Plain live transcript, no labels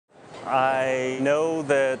I know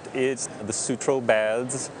that it's the Sutro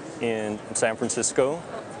Baths in San Francisco,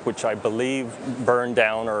 which I believe burned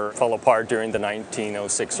down or fell apart during the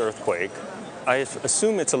 1906 earthquake. I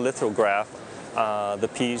assume it's a lithograph. The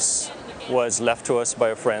piece was left to us by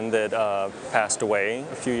a friend that passed away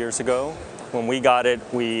a few years ago. When we got it,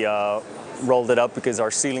 we rolled it up because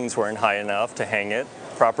our ceilings weren't high enough to hang it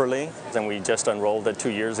properly. And we just unrolled it 2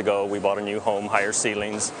 years ago. We bought a new home, higher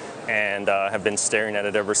ceilings, and have been staring at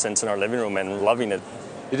it ever since in our living room and loving it.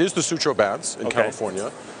 It is the Sutro Baths in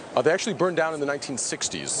California. They actually burned down in the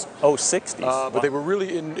 1960s. Oh, 60s. But they were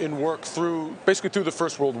really in work basically through the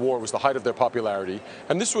First World War was the height of their popularity.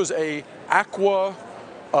 And this was a aqua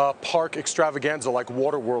park extravaganza like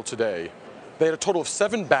Waterworld today. They had a total of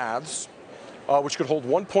 7 baths, which could hold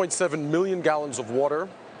 1.7 million gallons of water.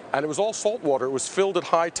 And it was all salt water. It was filled at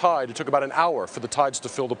high tide. It took about an hour for the tides to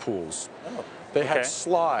fill the pools. Oh. They had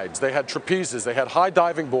slides, they had trapezes, they had high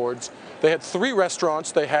diving boards, they had 3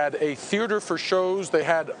 restaurants, they had a theater for shows, they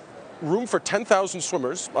had room for 10,000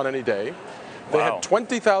 swimmers on any day. They had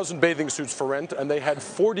 20,000 bathing suits for rent, and they had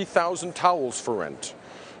 40,000 towels for rent.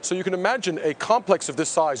 So you can imagine a complex of this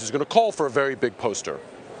size is going to call for a very big poster.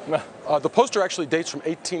 The poster actually dates from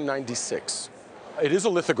 1896. It is a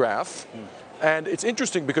lithograph. And it's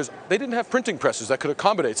interesting because they didn't have printing presses that could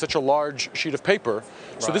accommodate such a large sheet of paper.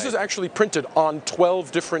 So this is actually printed on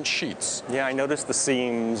 12 different sheets. Yeah, I noticed the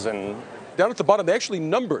seams and... Down at the bottom, they actually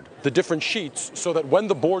numbered the different sheets so that when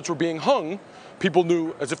the boards were being hung, people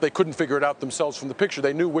knew, as if they couldn't figure it out themselves from the picture,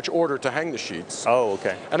 they knew which order to hang the sheets. Oh,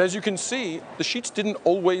 okay. And as you can see, the sheets didn't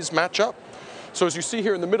always match up. So as you see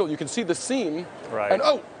here in the middle, you can see the seam. Right. And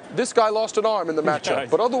oh, this guy lost an arm in the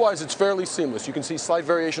matchup. But otherwise, it's fairly seamless. You can see slight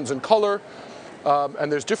variations in color.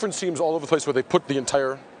 And there's different seams all over the place where they put the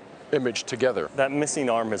entire image together. That missing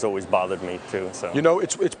arm has always bothered me too. So. You know,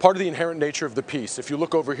 it's part of the inherent nature of the piece. If you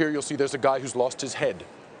look over here, you'll see there's a guy who's lost his head.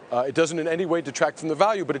 It doesn't in any way detract from the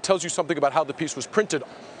value, but it tells you something about how the piece was printed.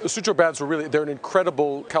 The Sutro Baths they're an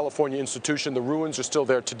incredible California institution. The ruins are still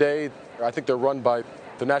there today. I think they're run by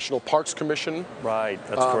the National Parks Commission. Right,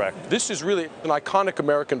 that's correct. This is really an iconic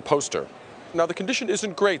American poster. Now, the condition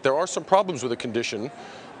isn't great. There are some problems with the condition.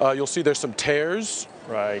 You'll see there's some tears.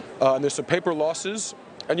 Right. And there's some paper losses.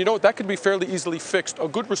 And you know what? That could be fairly easily fixed. A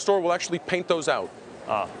good restorer will actually paint those out.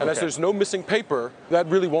 And as there's no missing paper, that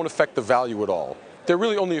really won't affect the value at all. There are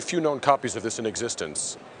really only a few known copies of this in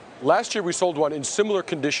existence. Last year, we sold one in similar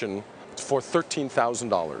condition for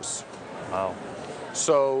 $13,000. Wow.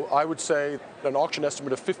 So I would say an auction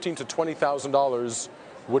estimate of $15,000 to $20,000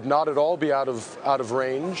 would not at all be out of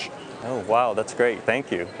range. Oh, wow, that's great.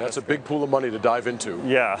 Thank you. That's a big pool of money to dive into.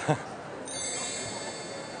 Yeah.